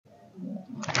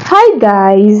Hi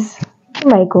guys. Oh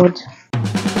my god.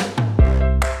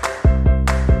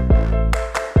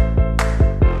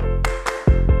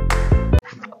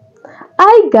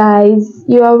 Hi guys.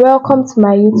 You are welcome to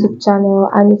my YouTube channel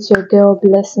and it's your girl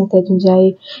Blessing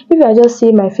Tedunjaye. If you are just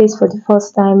seeing my face for the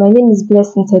first time, my name is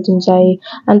Blessing Tedunjaye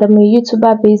and I'm a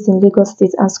YouTuber based in Lagos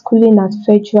State and schooling at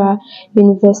Federal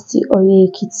University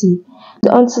Oye Ekiti.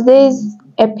 On today's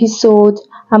episode,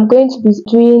 I'm going to be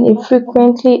doing a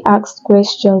frequently asked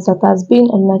questions that has been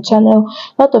on my channel.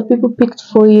 A lot of people picked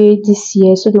FOIE this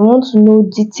year, so they want to know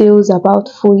details about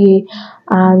FOIE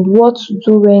and what to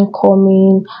do when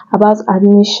coming, about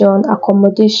admission,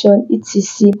 accommodation,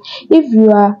 etc. If you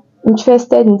are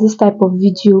interested in this type of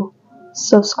video,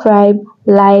 subscribe,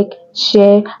 like,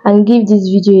 share and give this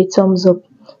video a thumbs up.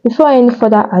 Before any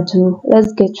further ado,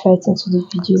 let's get right into the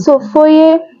video. So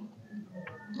FOIE,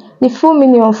 the full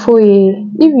meaning of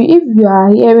FOIE, if you are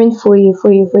hearing FOIE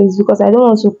is because I don't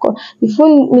want to call. The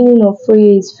full meaning of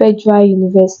FOIE is Federal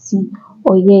University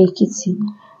Oye Ekiti.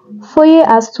 FOIE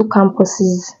has two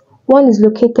campuses. One is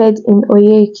located in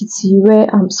Oye Ekiti where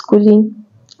I'm schooling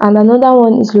and another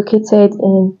one is located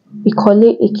in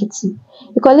Ikole Ekiti.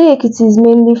 Ikole Ekiti is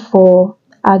mainly for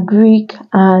agric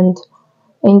and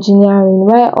engineering,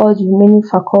 while all the remaining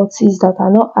faculties that are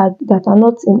not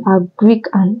in agric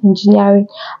and engineering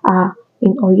are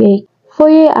in Oye.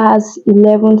 FOIE has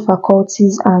 11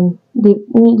 faculties and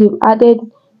they've added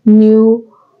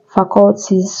new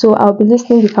faculties, so I'll be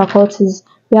listing the faculties.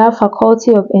 We have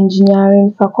Faculty of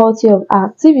Engineering, Faculty of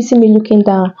Arts. If you see me looking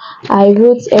down, I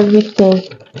wrote everything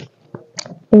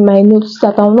in my notes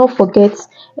so that I will not forget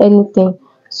anything.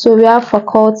 So we have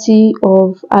Faculty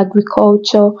of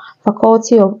Agriculture,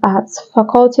 Faculty of Arts,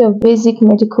 Faculty of Basic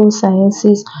Medical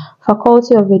Sciences,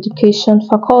 Faculty of Education,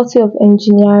 Faculty of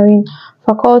Engineering,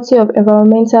 Faculty of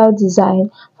Environmental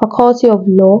Design, Faculty of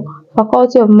Law,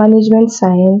 Faculty of Management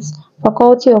Science,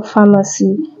 Faculty of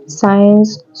Pharmacy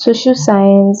Science, Social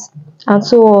Science, and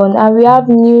so on. And we have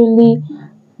newly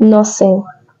nursing.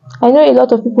 I know a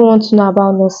lot of people want to know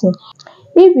about nursing.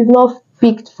 If you've not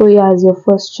picked FOIE as your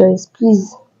first choice,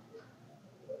 please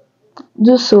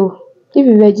do so. If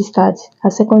you registered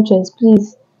as second choice,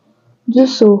 please do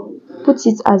so. Put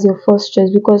it as your first choice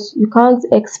because you can't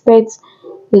expect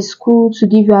a school to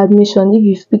give you admission if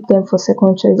you've picked them for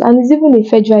second choice. And it's even a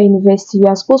federal university, you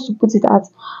are supposed to put it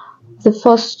as the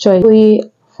first choice. FOIE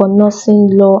for nursing,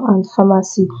 law and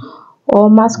pharmacy,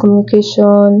 or mass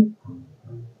communication,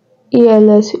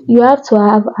 ELS, you have to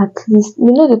have at least,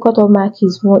 the cutoff mark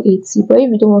is 180, but if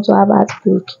you don't want to have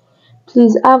heartbreak,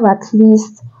 please have at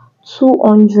least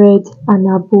 200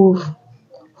 and above.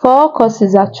 For all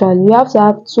courses actually, you have to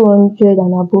have 200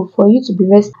 and above for you to be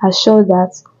rest assured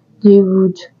that they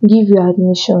would give you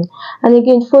admission. And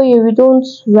again, FOIE, we don't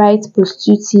write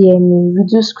post-UTME, we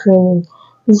do screening.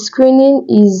 The screening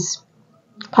is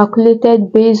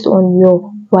calculated based on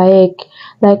your WAEC,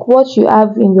 like what you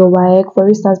have in your WAEC. For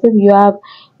instance, maybe you have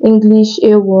English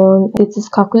A1, it is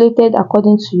calculated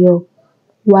according to your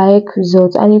WAEC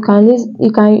results, and you can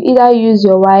either use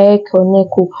your WAEC or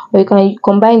NECO, or you can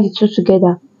combine the two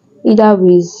together. Either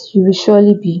ways, you will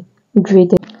surely be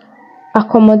graded.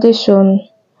 Accommodation.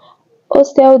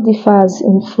 Hostel differs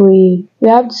in FOIE. We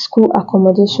have the school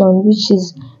accommodation, which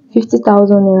is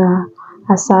 50,000 naira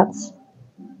as at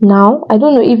now. I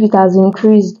don't know if it has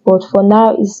increased, but for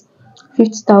now it's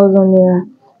 50,000 naira.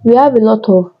 We have a lot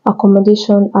of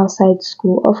accommodation outside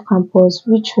school, off campus,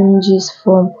 which ranges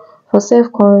from, for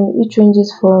self-con, which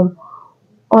ranges from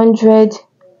 100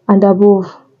 and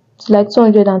above to like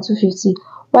 200 and 250.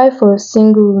 While for a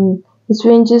single room, it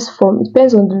ranges from, it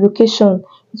depends on the location,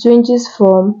 it ranges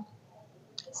from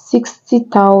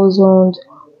 60,000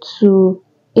 to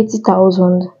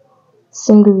 80,000.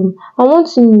 Single room. And one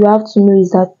thing you have to know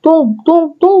is that don't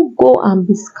go and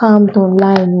be scammed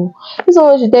online. If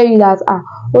someone should tell you that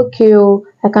okay,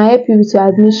 I can help you with your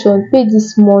admission, pay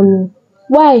this money,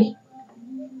 why?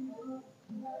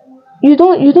 You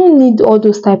don't need all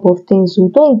those type of things.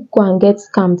 So don't go and get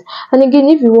scammed. And again,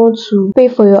 if you want to pay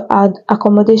for your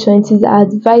accommodation, it is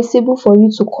advisable for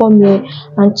you to come here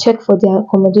and check for the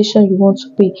accommodation you want to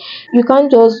pay. You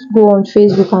can't just go on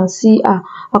Facebook and see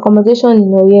accommodation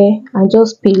in Oye and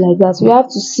just pay like that. You have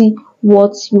to see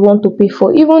what you want to pay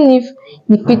for. Even if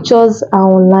the pictures are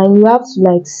online, you have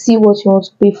to see what you want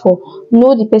to pay for,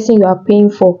 know the person you are paying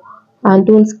for, and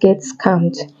don't get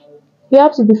scammed. You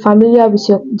have to be familiar with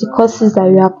the courses that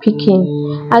you are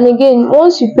picking. And again,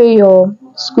 once you pay your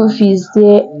school fees,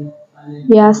 there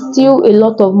are still a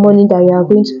lot of money that you are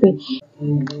going to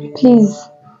pay. Please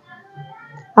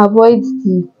avoid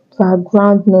the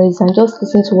background noise and just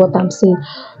listen to what I'm saying.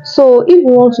 So if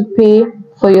you want to pay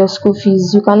for your school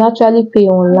fees, you can actually pay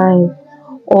online,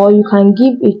 or you can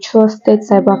give a trusted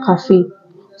cyber cafe,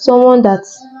 someone that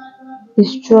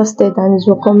is trusted and is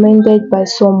recommended by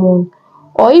someone.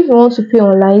 Or if you want to pay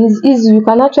online, it's easy, you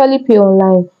can actually pay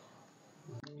online.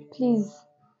 Please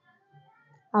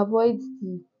avoid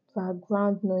the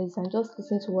background noise and just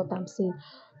listen to what I'm saying.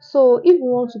 So if you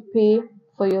want to pay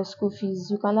for your school fees,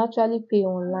 you can actually pay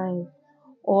online,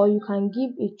 or you can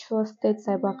give a trusted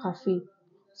cyber cafe,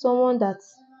 someone that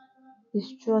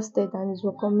is trusted and is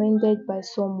recommended by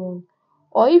someone.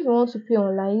 Or if you want to pay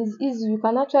online, it's easy, you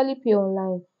can actually pay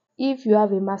online if you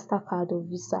have a MasterCard or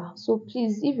Visa. So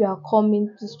please, if you are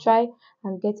coming, please try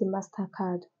and get a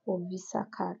MasterCard or Visa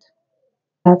card.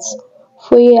 That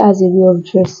Foye has a way of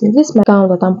dressing. This my gown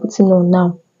that I'm putting on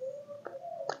now.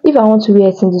 If I want to wear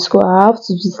it in the school, I have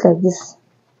to do it like this.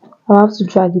 I have to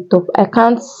drag it up. I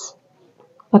can't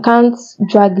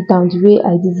drag it down the way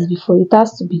I did it before. It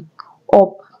has to be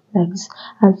up like this.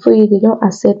 And Foye, they don't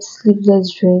accept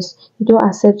sleeveless dress. They don't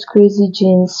accept crazy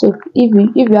jeans. So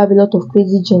if you have a lot of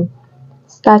crazy jeans,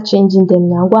 start changing them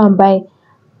now. Go and buy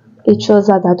a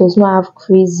trouser that does not have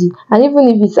crazy, and even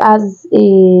if it has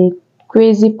a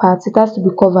crazy part, it has to be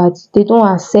covered. They don't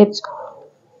accept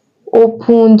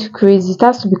opened crazy, it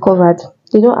has to be covered.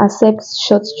 They don't accept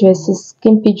short dresses,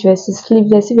 skimpy dresses,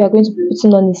 sleeveless. If you are going to be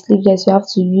putting on a sleeveless, you have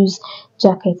to use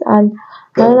jacket. And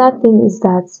another thing is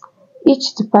that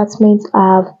each department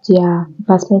have their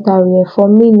departmental wear. For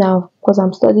me now, because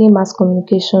I'm studying mass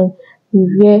communication,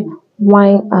 we wear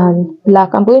wine and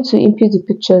black. I'm going to input the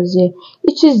pictures here.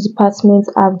 Each department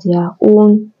have their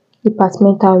own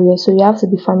departmental wear, so you have to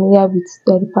be familiar with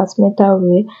their departmental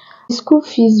wear. The school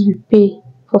fees we pay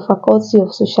for Faculty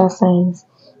of Social Science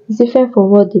is different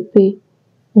from what they pay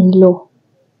in law,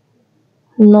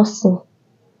 nursing,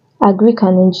 agric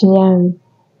and engineering.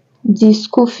 The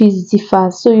school fees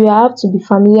differ, so you have to be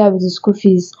familiar with the school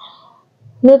fees.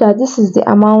 Know that this is the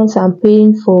amount I'm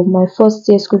paying for my first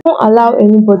year school. Don't allow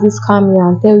anybody scam you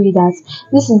and tell you that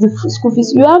this is the school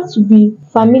fees. You have to be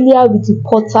familiar with the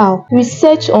portal.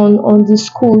 Research on the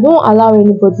school. Don't allow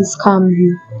anybody scam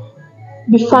you.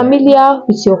 Be familiar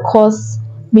with your course,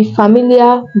 be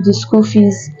familiar with the school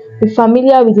fees, be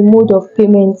familiar with the mode of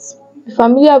payment, be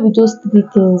familiar with those three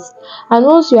things. And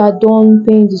once you are done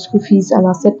paying the school fees and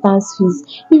acceptance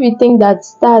fees, if you think that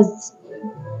that's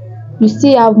you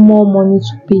still have more money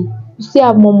to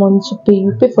pay,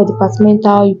 you pay for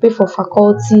departmental, you pay for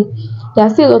faculty, there are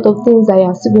still a lot of things that you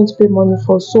are still going to pay money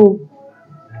for. So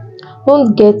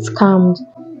don't get scammed.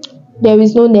 There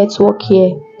is no network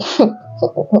here.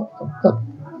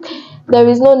 There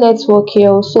is no network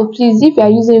here, so please, if you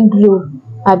are using Glo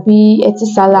abi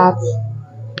Etisalat,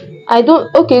 I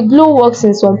don't okay, Glo works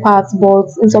in some parts, but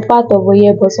in some part of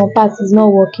Oye, but some parts is not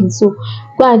working. So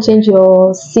go and change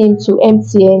your SIM to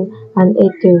MTN and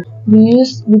Airtel.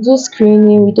 We do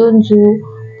screening, we don't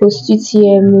do post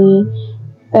UTME.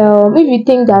 If you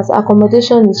think that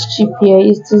accommodation is cheap here,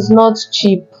 it is not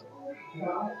cheap.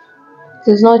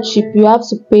 It is not cheap. You have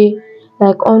to pay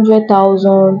like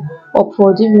 100,000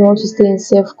 upward if you want to stay in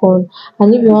self-con,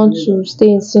 and if you want to stay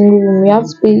in single room, you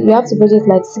have to budget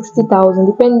like 60,000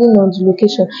 depending on the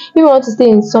location. If you want to stay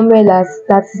in somewhere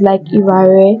that is like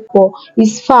Iware, but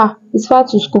it's far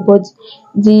to school, but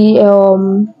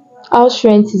the house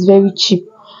rent is very cheap.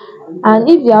 And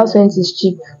if the house rent is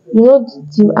cheap, you know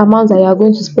the amount that you are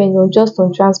going to spend on just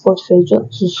on transport fare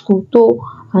just to school, to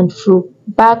and fro,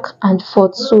 back and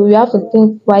forth. So you have to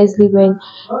think wisely when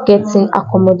getting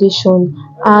accommodation,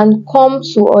 and come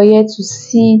to Oye to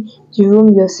see the room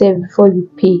yourself before you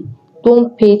pay.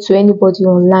 Don't pay to anybody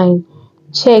online.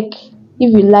 Check,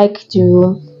 if you like the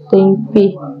room, then you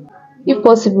pay. If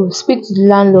possible, speak to the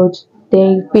landlord,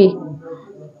 then you pay.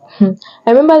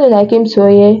 I remember when I came to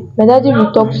Oye, my daddy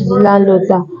will talk to the landlord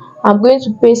that I'm going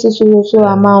to pay so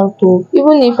amount o.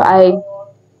 Even if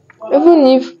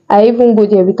I even go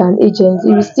there with an agent,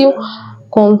 he will still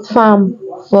confirm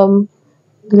from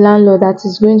the landlord that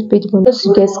he's going to pay the money. Once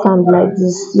you get scammed like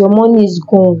this, your money is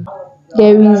gone.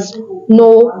 There is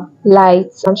no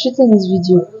light. I'm shooting this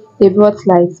video. They brought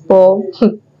lights, but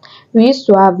we used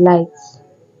to have lights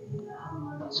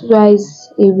twice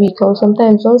a week, or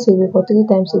sometimes once a week or three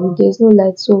times a week. There's no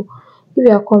light, so if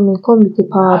you are coming, come with a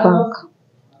power bank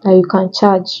that you can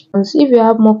charge. And if you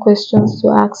have more questions to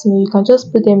ask me, you can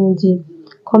just put them in the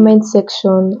comment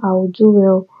section. I will do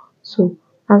well to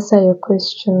answer your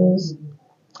questions.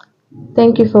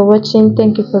 Thank you for watching.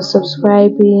 Thank you for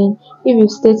subscribing. If you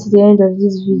stayed to the end of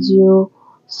this video,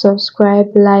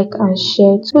 subscribe, like and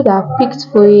share. People that picked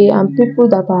Foye and people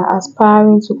that are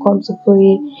aspiring to come to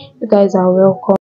Foye, you guys are welcome.